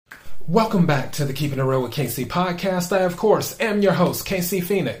Welcome back to the Keeping It Real with KC podcast. I, of course, am your host, KC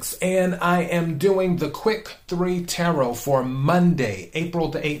Phoenix, and I am doing the Quick 3 Tarot for Monday, April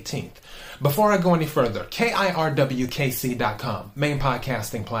the 18th. Before I go any further, KIRWKC.com, main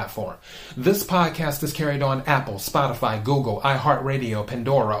podcasting platform. This podcast is carried on Apple, Spotify, Google, iHeartRadio,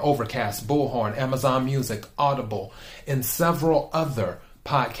 Pandora, Overcast, Bullhorn, Amazon Music, Audible, and several other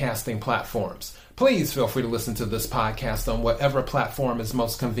podcasting platforms. Please feel free to listen to this podcast on whatever platform is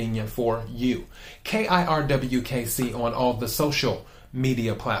most convenient for you. KIRWKC on all the social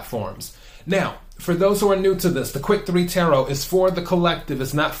media platforms. Now, for those who are new to this, the Quick 3 Tarot is for the collective.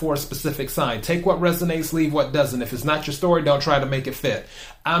 It's not for a specific sign. Take what resonates, leave what doesn't. If it's not your story, don't try to make it fit.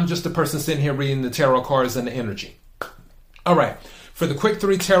 I'm just a person sitting here reading the tarot cards and the energy. All right. For the Quick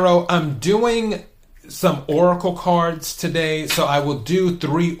 3 Tarot, I'm doing some oracle cards today. So I will do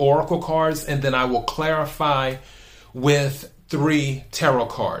 3 oracle cards and then I will clarify with 3 tarot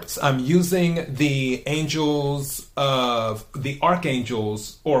cards. I'm using the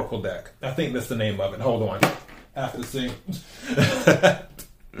Archangels Oracle deck. I think that's the name of it. Hold on. I have to see.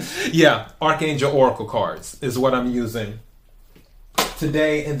 Yeah, Archangel Oracle cards is what I'm using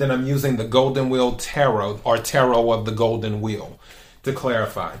today. And then I'm using the Golden Wheel Tarot, or Tarot of the Golden Wheel, to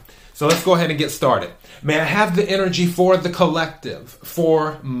clarify. So let's go ahead and get started. May I have the energy for the collective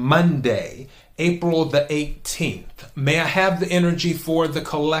for Monday, April the 18th? May I have the energy for the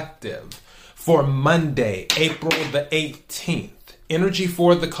collective for Monday, April the 18th? Energy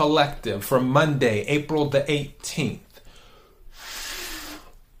for the collective for Monday, April the 18th.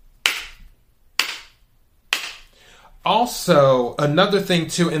 Also, another thing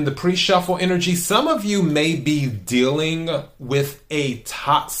too, in the pre-shuffle energy, some of you may be dealing with a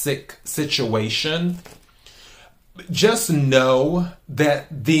toxic situation. Just know that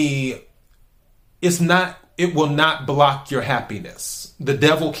it will not block your happiness. The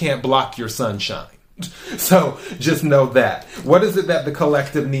devil can't block your sunshine. So just know that. What is it that the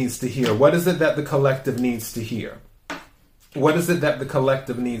collective needs to hear? What is it that the collective needs to hear? What is it that the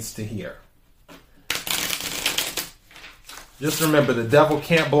collective needs to hear? Just remember, the devil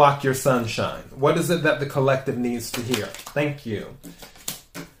can't block your sunshine. What is it that the collective needs to hear? Thank you.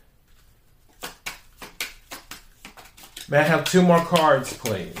 May I have 2 more cards,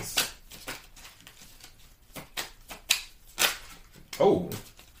 please? Oh,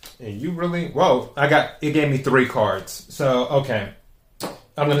 and you really... Whoa, it gave me 3 cards. So, okay.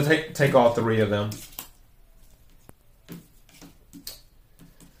 I'm going to take all 3 of them.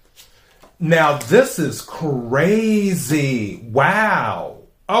 Now, this is crazy. Wow.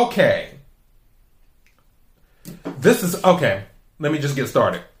 Okay. Okay. Let me just get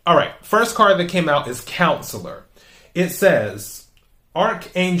started. All right. First card that came out is Counselor. It says,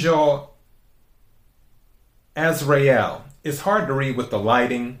 Archangel Azrael. It's hard to read with the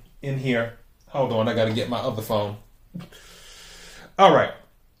lighting in here. Hold on. I got to get my other phone. All right.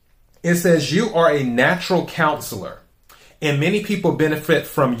 It says, you are a natural counselor, and many people benefit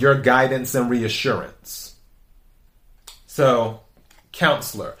from your guidance and reassurance. So,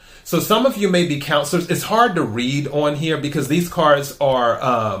 counselor. So some of you may be counselors. It's hard to read on here because these cards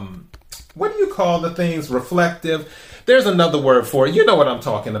are, what do you call the things? Reflective. There's another word for it. You know what I'm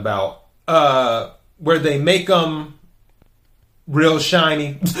talking about. Where they make them real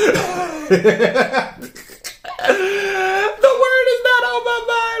shiny. The word is not on my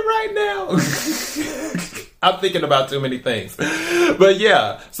mind right now. I'm thinking about too many things. But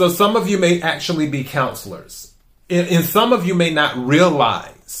yeah, so some of you may actually be counselors. And some of you may not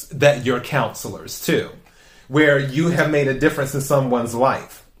realize that you're counselors too, where you have made a difference in someone's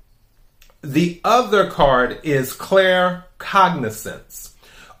life. The other card is claircognizance.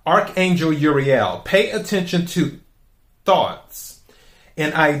 Archangel Uriel. Pay attention to thoughts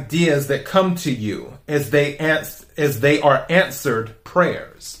and ideas that come to you as they are answered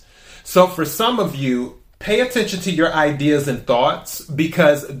prayers. So for some of you, pay attention to your ideas and thoughts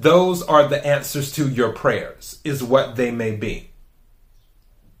because those are the answers to your prayers, is what they may be.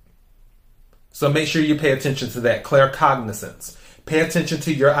 So make sure you pay attention to that, claircognizance. Pay attention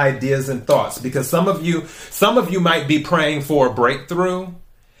to your ideas and thoughts because some of you might be praying for a breakthrough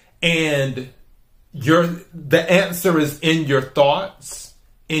and the answer is in your thoughts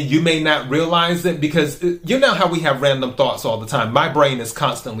and you may not realize it because you know how we have random thoughts all the time. My brain is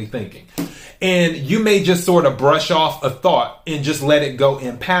constantly thinking. And you may just sort of brush off a thought and just let it go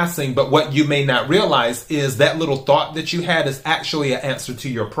in passing. But what you may not realize is that little thought that you had is actually an answer to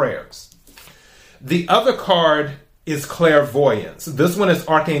your prayers. The other card is clairvoyance. This one is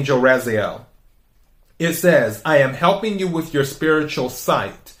Archangel Raziel. It says, I am helping you with your spiritual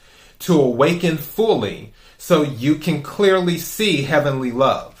sight to awaken fully so you can clearly see heavenly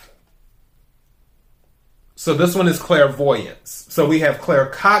love. So this one is clairvoyance. So we have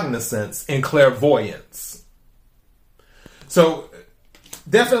claircognizance and clairvoyance. So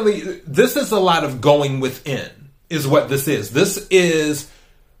definitely, this is a lot of going within, is what this is. This is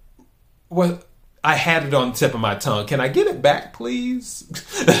what I had it on the tip of my tongue. Can I get it back, please?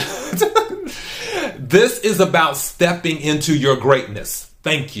 This is about stepping into your greatness.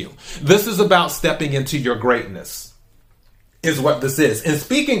 Thank you. This is about stepping into your greatness, is what this is. And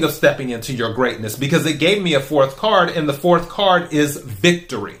speaking of stepping into your greatness, because it gave me a fourth card, and the fourth card is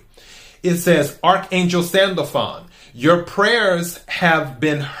victory. It says, Archangel Sandalphon, your prayers have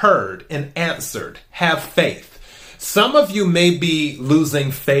been heard and answered. Have faith. Some of you may be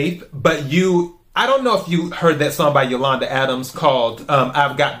losing faith, but I don't know if you heard that song by Yolanda Adams called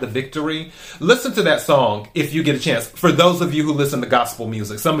I've Got the Victory. Listen to that song if you get a chance. For those of you who listen to gospel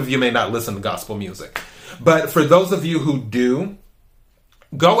music, some of you may not listen to gospel music, but for those of you who do,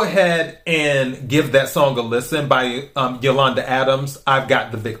 go ahead and give that song a listen by Yolanda Adams, I've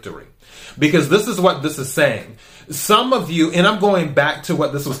Got the Victory. Because this is what this is saying. Some of you, and I'm going back to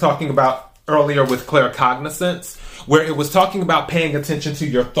what this was talking about earlier with claircognizance, where it was talking about paying attention to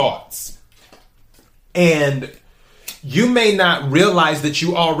your thoughts. And you may not realize that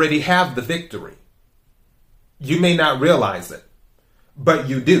you already have the victory. You may not realize it, but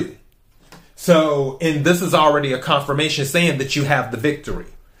you do. So, and this is already a confirmation saying that you have the victory.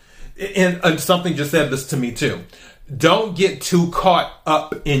 And something just said this to me too. Don't get too caught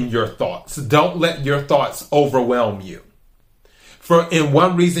up in your thoughts. Don't let your thoughts overwhelm you. And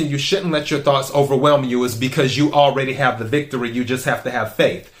one reason you shouldn't let your thoughts overwhelm you is because you already have the victory. You just have to have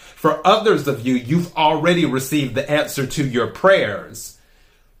faith. For others of you, you've already received the answer to your prayers.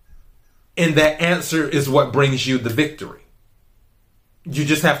 And that answer is what brings you the victory. You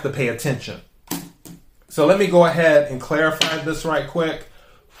just have to pay attention. So let me go ahead and clarify this right quick.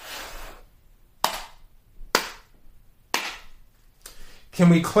 Can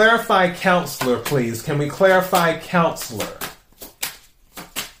we clarify counselor, please? Can we clarify counselor?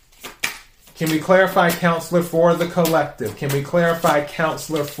 Can we clarify counselor for the collective? Can we clarify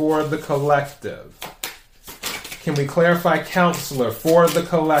counselor for the collective? Can we clarify counselor for the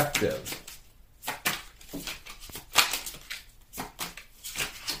collective?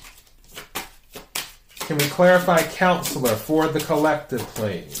 Can we clarify counselor for the collective,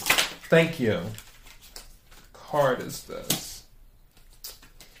 please? Thank you. What card is this?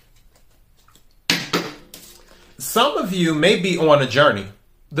 Some of you may be on a journey.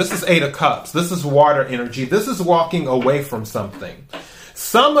 This is 8 of Cups. This is water energy. This is walking away from something.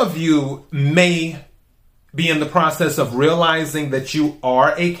 Some of you may be in the process of realizing that you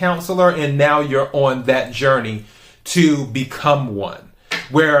are a counselor and now you're on that journey to become one,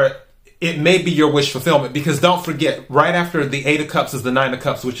 where it may be your wish fulfillment. Because don't forget, right after the 8 of Cups is the 9 of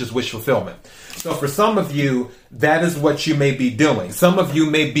Cups, which is wish fulfillment. So for some of you, that is what you may be doing. Some of you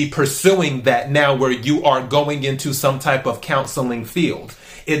may be pursuing that now, where you are going into some type of counseling field.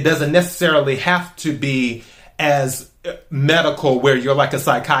 It doesn't necessarily have to be as medical, where you're like a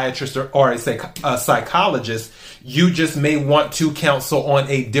psychiatrist or a psychologist. You just may want to counsel on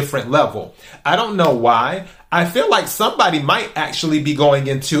a different level. I don't know why. I feel like somebody might actually be going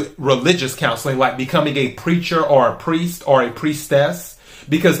into religious counseling, like becoming a preacher or a priest or a priestess,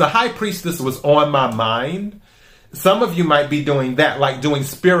 because the high priestess was on my mind. Some of you might be doing that, like doing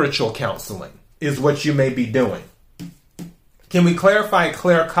spiritual counseling is what you may be doing. Can we clarify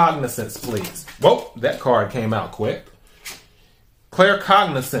claircognizance, please? Whoa, that card came out quick.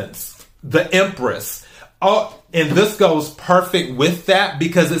 Claircognizance, the Empress. Oh, and this goes perfect with that,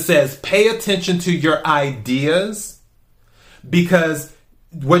 because it says pay attention to your ideas, because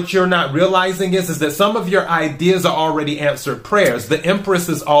what you're not realizing is that some of your ideas are already answered prayers. The Empress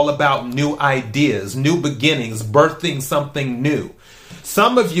is all about new ideas, new beginnings, birthing something new.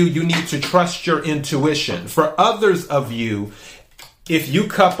 Some of you, you need to trust your intuition. For others of you, if you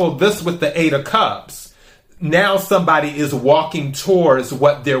couple this with the 8 of Cups, now somebody is walking towards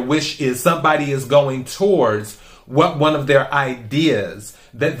what their wish is. Somebody is going towards what one of their ideas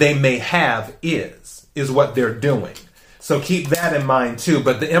that they may have is what they're doing. So keep that in mind too.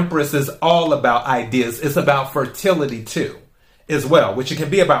 But the Empress is all about ideas. It's about fertility too, as well, which it can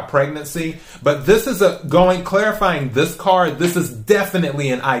be about pregnancy. But this is clarifying this card. This is definitely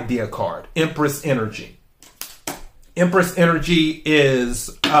an idea card. Empress energy. Empress energy is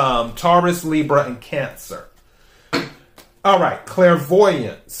Taurus, Libra, and Cancer. All right,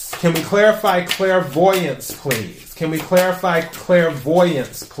 clairvoyance. Can we clarify clairvoyance, please? Can we clarify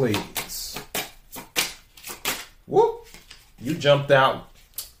clairvoyance, please? Whoop. You jumped out.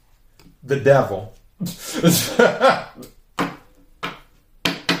 The devil.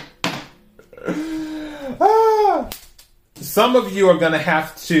 some of you are going to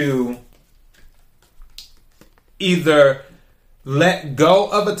have to either let go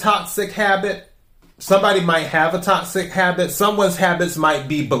of a toxic habit. Somebody might have a toxic habit. Someone's habits might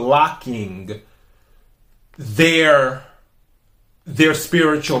be blocking their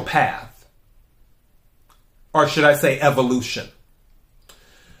spiritual path. Or should I say evolution?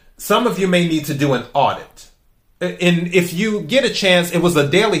 Some of you may need to do an audit. And if you get a chance, it was a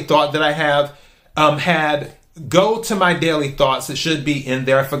daily thought that I have had. Go to my daily thoughts. It should be in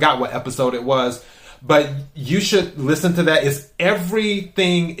there. I forgot what episode it was. But you should listen to that. It's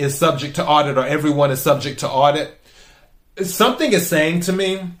everything is subject to audit, or everyone is subject to audit. Something is saying to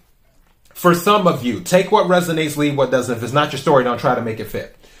me, for some of you, take what resonates, leave what doesn't. If it's not your story, don't try to make it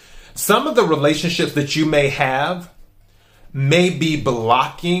fit. Some of the relationships that you may have may be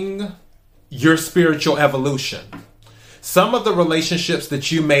blocking your spiritual evolution. Some of the relationships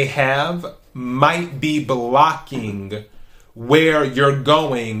that you may have might be blocking where you're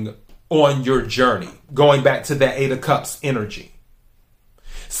going on your journey, going back to that 8 of Cups energy.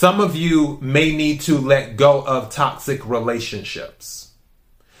 Some of you may need to let go of toxic relationships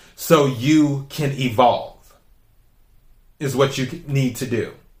so you can evolve, is what you need to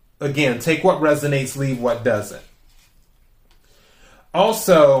do. Again, take what resonates, leave what doesn't.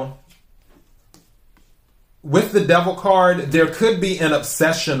 Also, with the Devil card, there could be an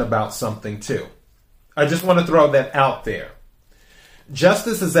obsession about something too. I just want to throw that out there.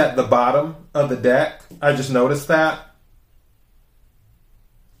 Justice is at the bottom of the deck. I just noticed that.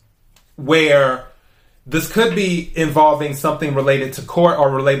 Where this could be involving something related to court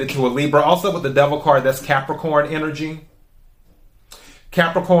or related to a Libra. Also with the Devil card, that's Capricorn energy.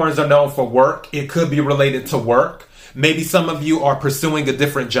 Capricorns are known for work. It could be related to work. Maybe some of you are pursuing a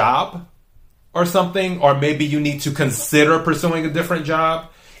different job or something. Or maybe you need to consider pursuing a different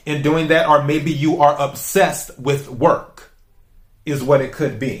job in doing that. Or maybe you are obsessed with work. Is what it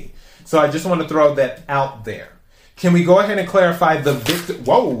could be. So I just want to throw that out there. Can we go ahead and clarify the victory?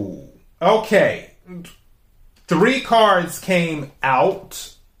 Whoa. Okay. 3 cards came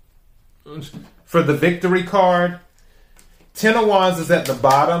out for the victory card. 10 of Wands is at the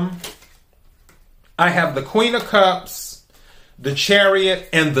bottom. I have the Queen of Cups, the Chariot,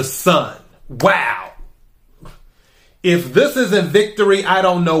 and the Sun. Wow. If this isn't victory, I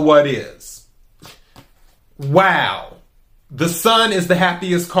don't know what is. Wow. The Sun is the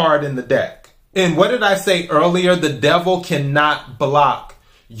happiest card in the deck. And what did I say earlier? The devil cannot block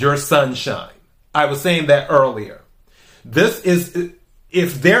your sunshine. I was saying that earlier. This is,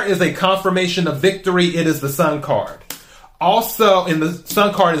 if there is a confirmation of victory, it is the Sun card. Also, and the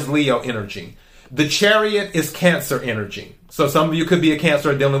Sun card is Leo energy. The Chariot is Cancer energy. So some of you could be a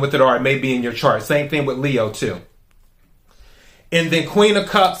Cancer dealing with it, or it may be in your chart. Same thing with Leo too. And then Queen of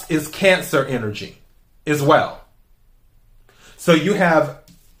Cups is Cancer energy as well. So you have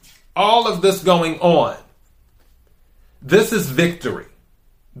all of this going on. This is victory.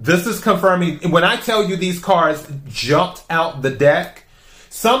 This is confirming. When I tell you these cards jumped out the deck,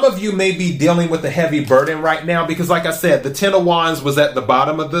 some of you may be dealing with a heavy burden right now because, like I said, the 10 of Wands was at the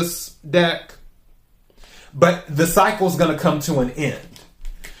bottom of this deck. But the cycle is going to come to an end.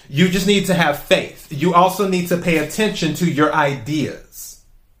 You just need to have faith. You also need to pay attention to your ideas,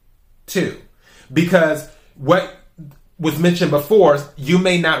 too. Because what was mentioned before, you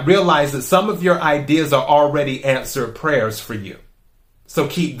may not realize that some of your ideas are already answered prayers for you. So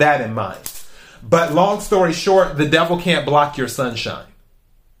keep that in mind. But long story short, the devil can't block your sunshine.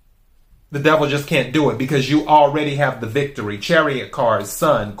 The devil just can't do it because you already have the victory. Chariot cards,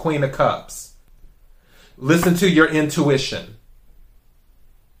 Sun, Queen of Cups. Listen to your intuition.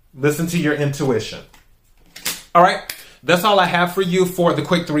 Listen to your intuition. All right. That's all I have for you for the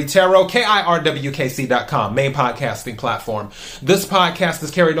Quick 3 Tarot. KIRWKC.com, main podcasting platform. This podcast is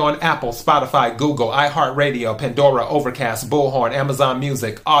carried on Apple, Spotify, Google, iHeartRadio, Pandora, Overcast, Bullhorn, Amazon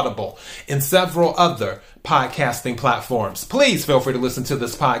Music, Audible, and several other podcasting platforms. Please feel free to listen to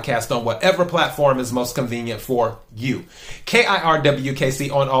this podcast on whatever platform is most convenient for you.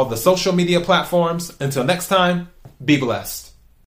 KIRWKC on all the social media platforms. Until next time, be blessed.